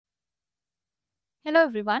Hello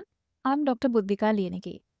everyone, I'm Dr. Buddhika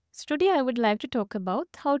Lienige. So today I would like to talk about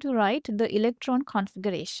how to write the electron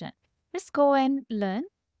configuration. Let's go and learn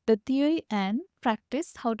the theory and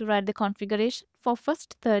practice how to write the configuration for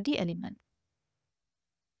first 30 elements.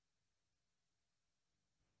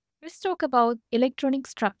 Let's talk about electronic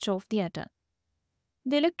structure of the atom.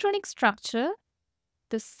 The electronic structure,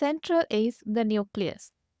 the center is the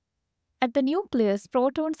nucleus. At the nucleus,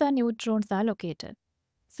 protons and neutrons are located.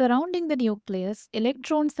 Surrounding the nucleus,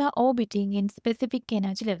 electrons are orbiting in specific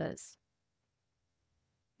energy levels.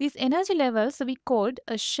 These energy levels we called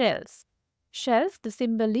shells. Shells, the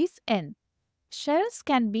symbol is N. Shells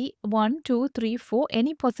can be 1, 2, 3, 4,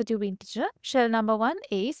 any positive integer. Shell number 1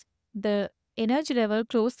 is the energy level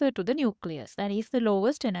closer to the nucleus, that is the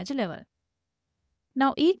lowest energy level.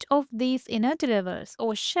 Now each of these energy levels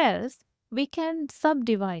or shells we can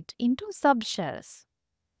subdivide into subshells.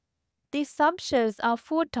 These subshells are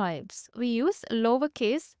 4 types. We use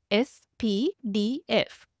lowercase s, p, d,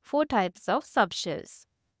 f. 4 types of subshells.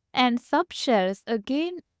 And subshells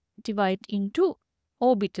again divide into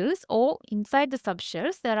orbitals, or inside the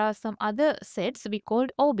subshells there are some other sets we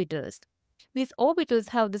called orbitals. These orbitals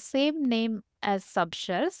have the same name as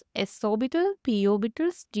subshells: s orbital, p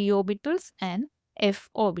orbitals, d orbitals and f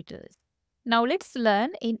orbitals. Now let's learn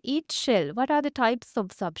in each shell what are the types of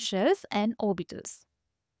subshells and orbitals.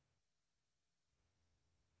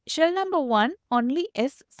 Shell number 1, only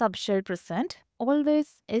s subshell present,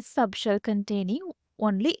 always s subshell containing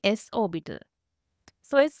only s orbital.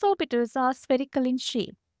 So s orbitals are spherical in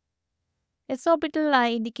shape. S orbital are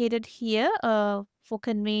indicated here for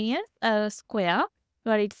convenience a square,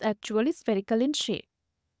 where it's actually spherical in shape.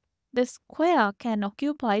 The square can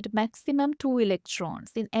occupy maximum 2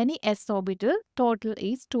 electrons. In any s orbital, total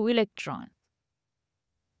is 2 electrons.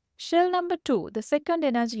 Shell number 2, the second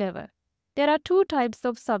energy level. There are 2 types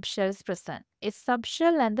of subshells present, S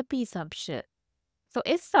subshell and the P subshell. So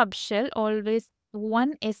S subshell always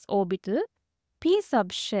 1 s orbital, P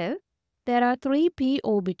subshell there are 3 p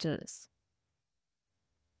orbitals.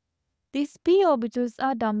 These p orbitals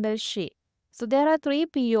are dumbbell shaped. So there are 3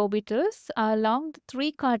 p orbitals along the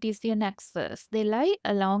 3 Cartesian axes. They lie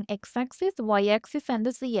along x-axis, y-axis and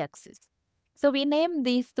the z-axis. So we name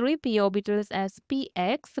these 3 p orbitals as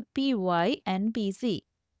px, py and pz.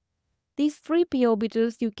 These 3 p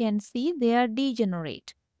orbitals you can see they are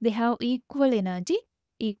degenerate. They have equal energy,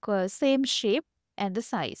 equal same shape and the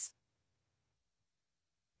size.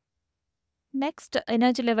 Next,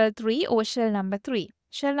 energy level 3 or shell number 3.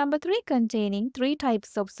 Shell number 3 containing 3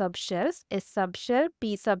 types of subshells: S subshell,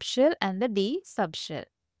 P subshell and the D subshell.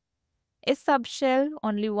 S subshell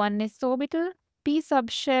only 1 s orbital, P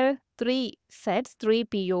subshell 3 sets 3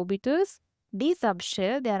 p orbitals, D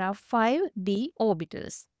subshell there are 5 d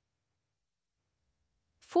orbitals.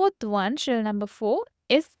 Fourth one, shell number 4,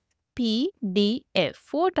 S, P, D, F.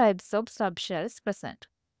 4 types of subshells present.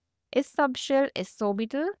 S subshell s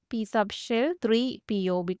orbital, P subshell 3 p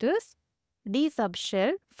orbitals, D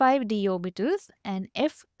subshell 5 d orbitals and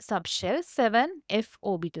F subshell 7 f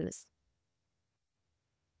orbitals.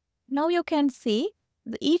 Now you can see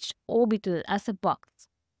each orbital as a box.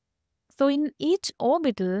 So in each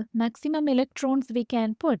orbital, maximum electrons we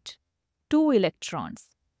can put 2 electrons.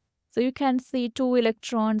 So you can see 2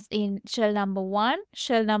 electrons in shell number 1,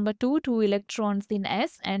 shell number 2, 2 electrons in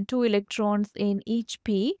S and 2 electrons in each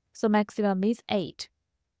P. So maximum is 8.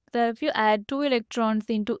 So if you add 2 electrons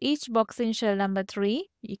into each box in shell number 3,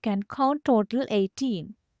 you can count total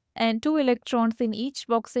 18. And 2 electrons in each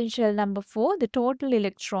box in shell number 4, the total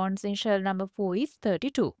electrons in shell number 4 is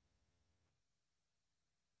 32.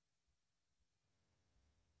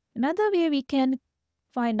 Another way we can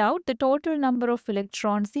find out the total number of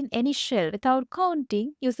electrons in any shell without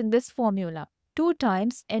counting using this formula, 2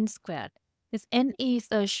 times n squared. This n is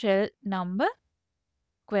a shell number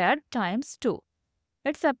squared times 2.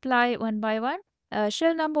 Let's apply one by one.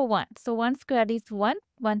 Shell number 1. So 1 squared is 1.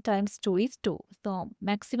 1 times 2 is 2. So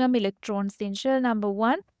maximum electrons in shell number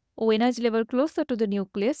 1 or energy level closer to the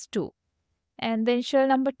nucleus 2. And then shell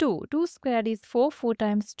number 2. 2 squared is 4. 4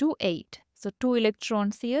 times 2, 8. So 2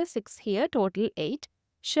 electrons here, 6 here, total 8.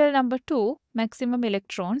 Shell number 2, maximum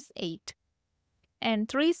electrons 8. And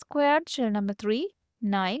 3 squared, shell number 3,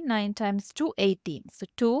 9. 9 times 2, 18. So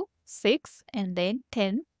 2, 6 and then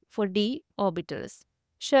 10 for d orbitals.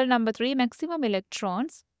 Shell number 3, maximum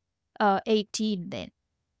electrons 18 then.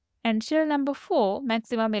 And shell number 4,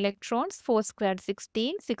 maximum electrons 4 squared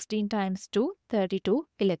 16. 16 times 2, 32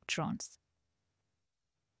 electrons.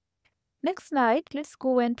 Next slide, let's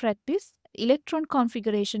go and practice electron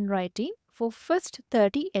configuration writing for first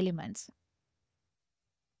 30 elements.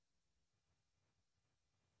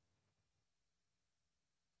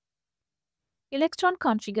 Electron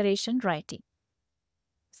configuration writing.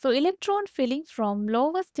 So electron filling from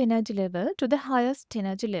lowest energy level to the highest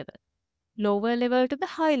energy level, lower level to the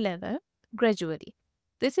high level gradually.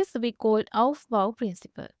 This is we call Aufbau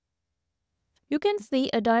principle. You can see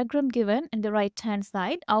a diagram given in the right hand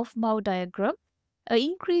side, Aufbau diagram, a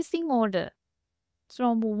increasing order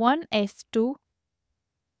from 1s to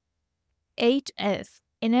 8s.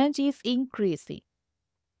 Energy is increasing.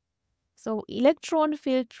 So electron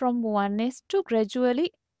filled from 1s to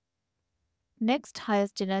gradually next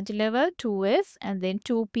highest energy level 2s and then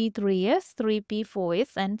 2p 3s, 3p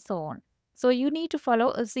 4s and so on. So you need to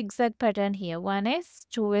follow a zigzag pattern here. 1s,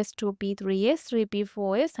 2s, 2p 3s, 3p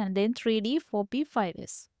 4s and then 3d 4p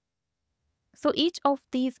 5s. So each of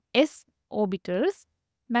these s orbitals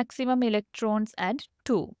maximum electrons at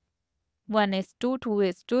 2. 1s2,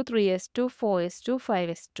 2s2, 3s2, 4s2,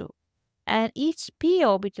 5s2. And each p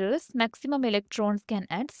orbitals maximum electrons can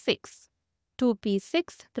add 6.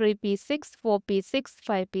 2p6, 3p6, 4p6,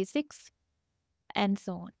 5p6 and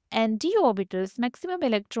so on. And d orbitals maximum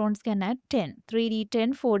electrons can add 10.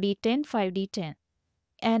 3d10, 4d10, 5d10.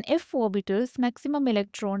 And f orbitals maximum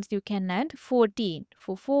electrons you can add 14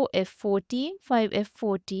 for 4f14,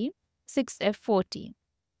 5f14, 6f14.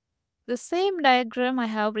 The same diagram I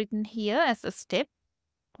have written here as a step.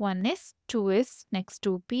 1s, 2s, next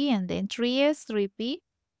 2p and then 3s, 3p.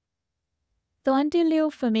 So until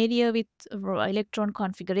you're familiar with electron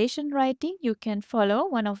configuration writing, you can follow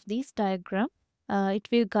one of these diagrams. It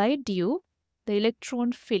will guide you the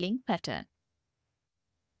electron filling pattern.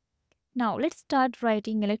 Now let's start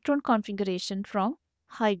writing electron configuration from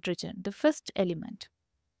hydrogen, the first element.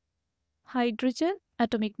 Hydrogen,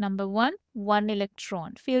 atomic number 1, 1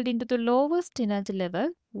 electron filled into the lowest energy level,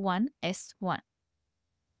 1s1.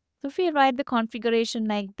 So if we write the configuration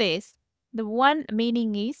like this, the 1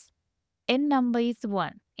 meaning is n number is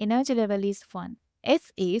 1, energy level is 1,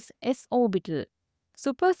 s is s orbital.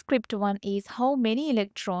 Superscript 1 is how many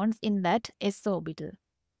electrons in that s orbital.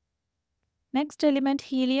 Next element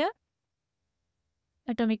helium,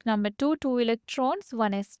 atomic number 2, 2 electrons,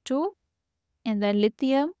 1s2. And then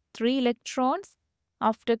lithium, 3 electrons.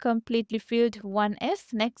 After completely filled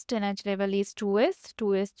 1s, next energy level is 2s,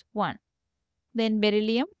 2s1. Then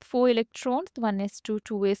beryllium, 4 electrons, 1s2,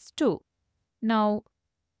 2s2. Now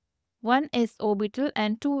 1s orbital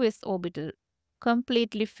and 2s orbital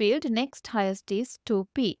completely filled. Next highest is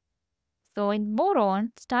 2p. So in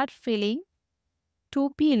boron, start filling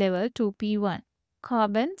 2p level, 2p1.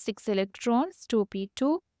 Carbon, 6 electrons,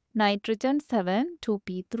 2p2. Nitrogen, 7,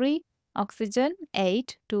 2p3. Oxygen,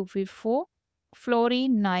 8, 2p4.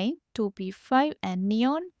 Fluorine, 9, 2p5. And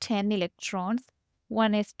neon, 10 electrons,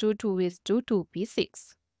 1s2, 2s2,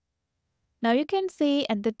 2p6. Now you can see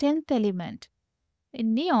at the 10th element,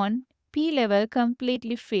 in neon, p level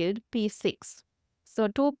completely filled p6. So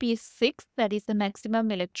 2p6, that is the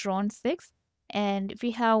maximum electron 6. And if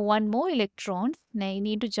we have one more electrons, now you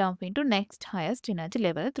need to jump into next highest energy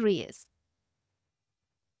level 3s.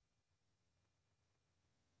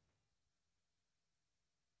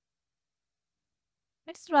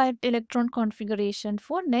 Let's write electron configuration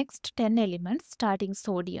for next 10 elements starting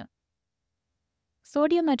sodium.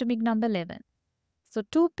 Sodium atomic number 11. So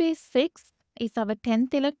 2p6 is our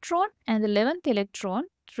 10th electron and the 11th electron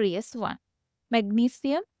 3s1.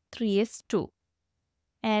 Magnesium 3s2.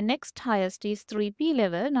 And next highest is 3p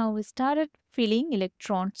level. Now we started filling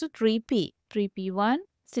electrons to 3p. 3p1,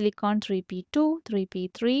 silicon 3p2,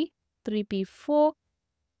 3p3, 3p4,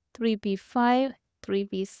 3p5,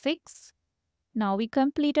 3p6. Now we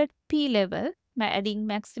completed p level by adding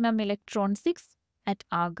maximum electron 6 at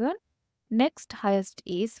argon. Next highest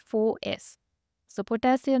is 4s. So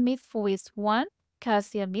potassium is 4s1,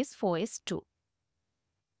 calcium is 4s2.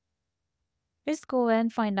 Let's go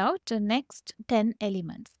and find out the next 10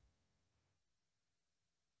 elements.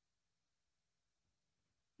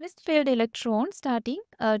 Let's fill the electron starting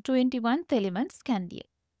 21th element scandium.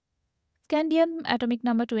 Scandium atomic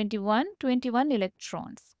number 21, 21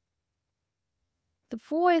 electrons. The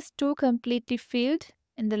 4s2 completely filled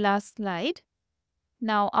in the last slide.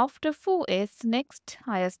 Now after 4s, next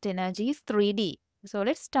highest energy is 3d. So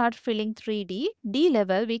let's start filling 3d. D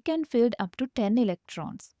level we can fill up to 10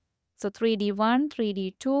 electrons. So 3d1,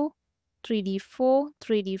 3d2, 3d4,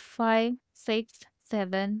 3d5, 6,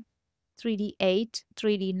 7, 3d8,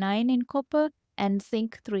 3d9 in copper and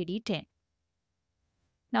zinc 3d10.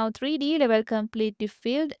 Now 3d level completely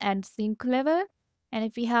filled and zinc level. And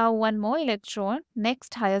if we have one more electron,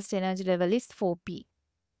 next highest energy level is 4p.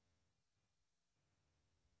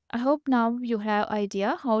 I hope now you have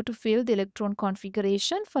idea how to fill the electron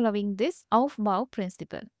configuration following this Aufbau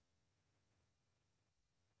principle.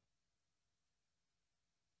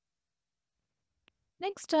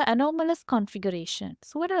 Next are anomalous configurations.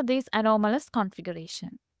 So what are these anomalous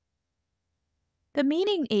configurations? The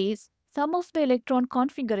meaning is some of the electron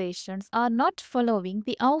configurations are not following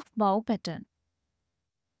the Aufbau pattern.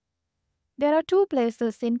 There are two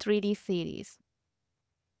places in 3D series,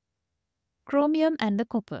 chromium and the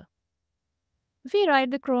copper. If we write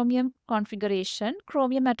the chromium configuration,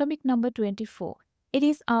 chromium atomic number 24, it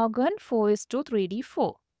is argon 4 is to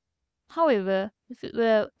 3d4. However, if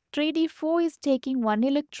 3d4 is taking one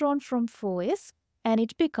electron from 4s and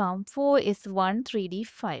it becomes 4 is 1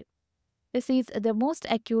 3d5. This is the most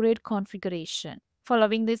accurate configuration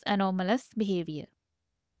following this anomalous behavior.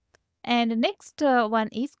 And next one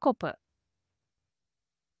is copper.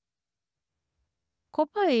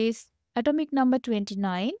 Copper is atomic number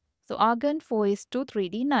 29. So argon 4 is to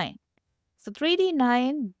 3d9. So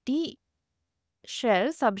 3d9 d shell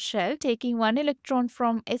subshell taking one electron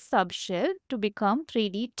from S subshell to become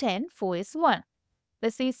 3d10 4s1.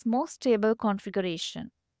 This is most stable configuration.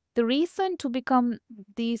 The reason to become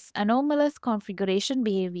this anomalous configuration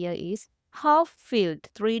behavior is half-filled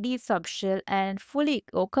 3D subshell and fully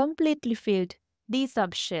or completely filled D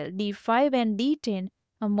subshell D5 and D10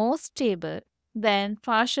 are more stable than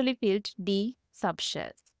partially filled D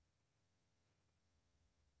subshells.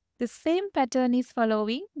 The same pattern is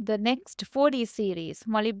following the next 4D series,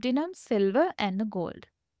 molybdenum, silver and gold.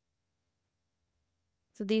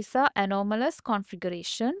 So these are anomalous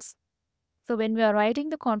configurations. So when we are writing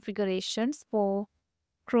the configurations for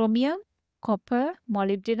chromium, copper,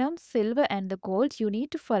 molybdenum, silver and the gold, you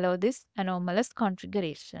need to follow these anomalous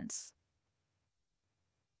configurations.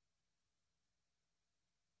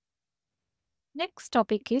 Next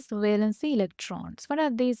topic is valency electrons. What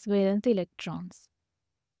are these valency electrons?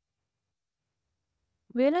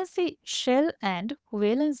 Valency shell and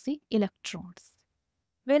valency electrons.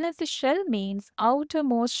 Valency shell means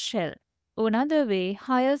outermost shell. Another way,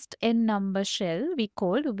 highest n number shell we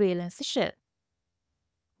call valency shell.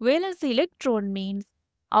 Valency electron means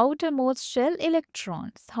outermost shell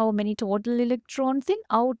electrons. How many total electrons in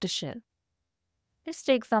outer shell? Let's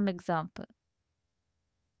take some example.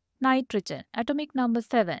 Nitrogen, atomic number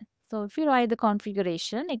 7. So if you write the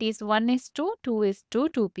configuration, it is 1s2, 2s2,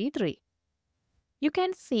 2p3. You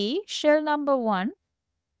can see shell number 1,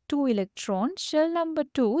 2 electrons. Shell number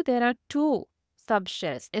 2, there are 2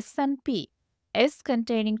 subshells, S and P. S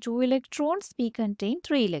containing 2 electrons, P contain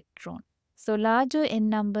 3 electrons. So larger n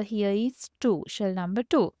number here is 2, shell number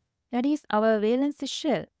 2. That is our valency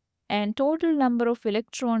shell. And total number of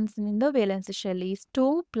electrons in the valency shell is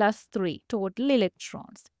 2 plus 3, total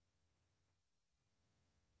electrons.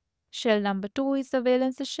 Shell number 2 is the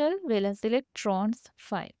valency shell, valence electrons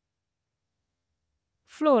 5.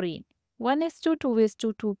 Fluorine, 1s2,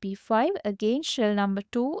 2s2, 2p5. Again, shell number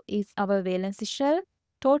 2 is our valency shell.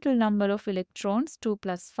 Total number of electrons 2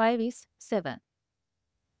 plus 5 is 7.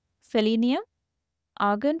 Selenium,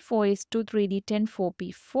 argon 4 is 2, 3d10,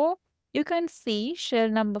 4p4. You can see shell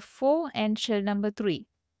number 4 and shell number 3.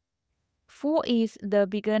 4 is the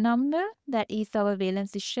bigger number, that is our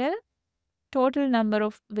valency shell. Total number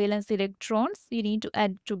of valence electrons, you need to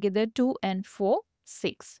add together 2 and 4,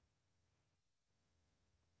 6.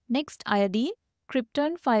 Next, iodine,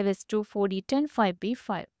 krypton 5s2, 4d10,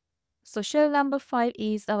 5p5. So shell number 5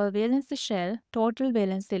 is our valence shell, total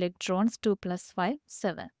valence electrons 2 plus 5,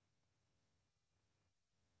 7.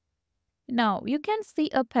 Now, you can see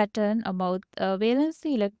a pattern about valence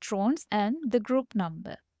electrons and the group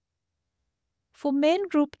number. For main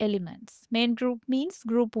group elements, main group means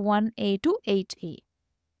group 1A to 8A,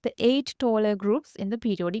 the 8 taller groups in the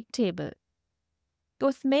periodic table.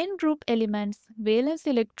 Those main group elements' valence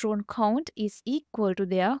electron count is equal to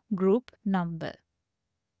their group number.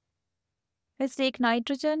 Let's take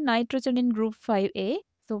nitrogen. Nitrogen in group 5A,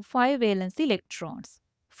 so 5 valence electrons.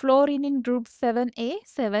 Fluorine in group 7A,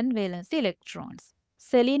 7 valence electrons.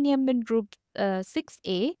 Selenium in group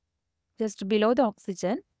 6A, just below the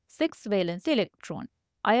oxygen, 6 valence electron.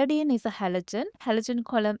 Iodine is a halogen. Halogen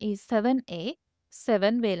column is 7A,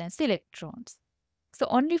 7 valence electrons. So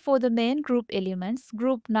only for the main group elements,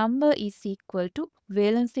 group number is equal to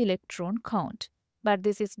valence electron count. But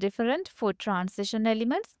this is different for transition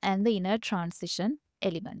elements and the inner transition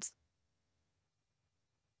elements.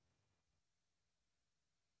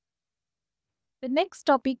 The next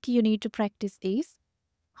topic you need to practice is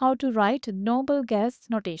how to write noble gas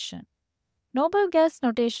notation. Noble gas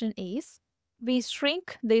notation is we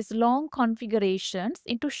shrink these long configurations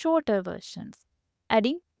into shorter versions,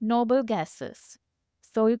 adding noble gases.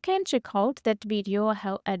 So you can check out that video I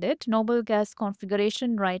have added, noble gas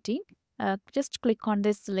configuration writing. Just click on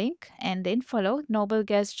this link and then follow noble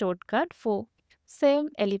gas shortcut for Same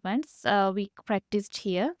elements we practiced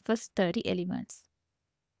here, first 30 elements.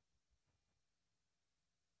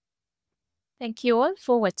 Thank you all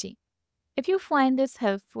for watching. If you find this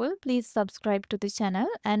helpful, please subscribe to the channel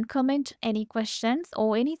and comment any questions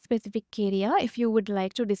or any specific area if you would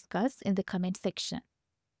like to discuss in the comment section.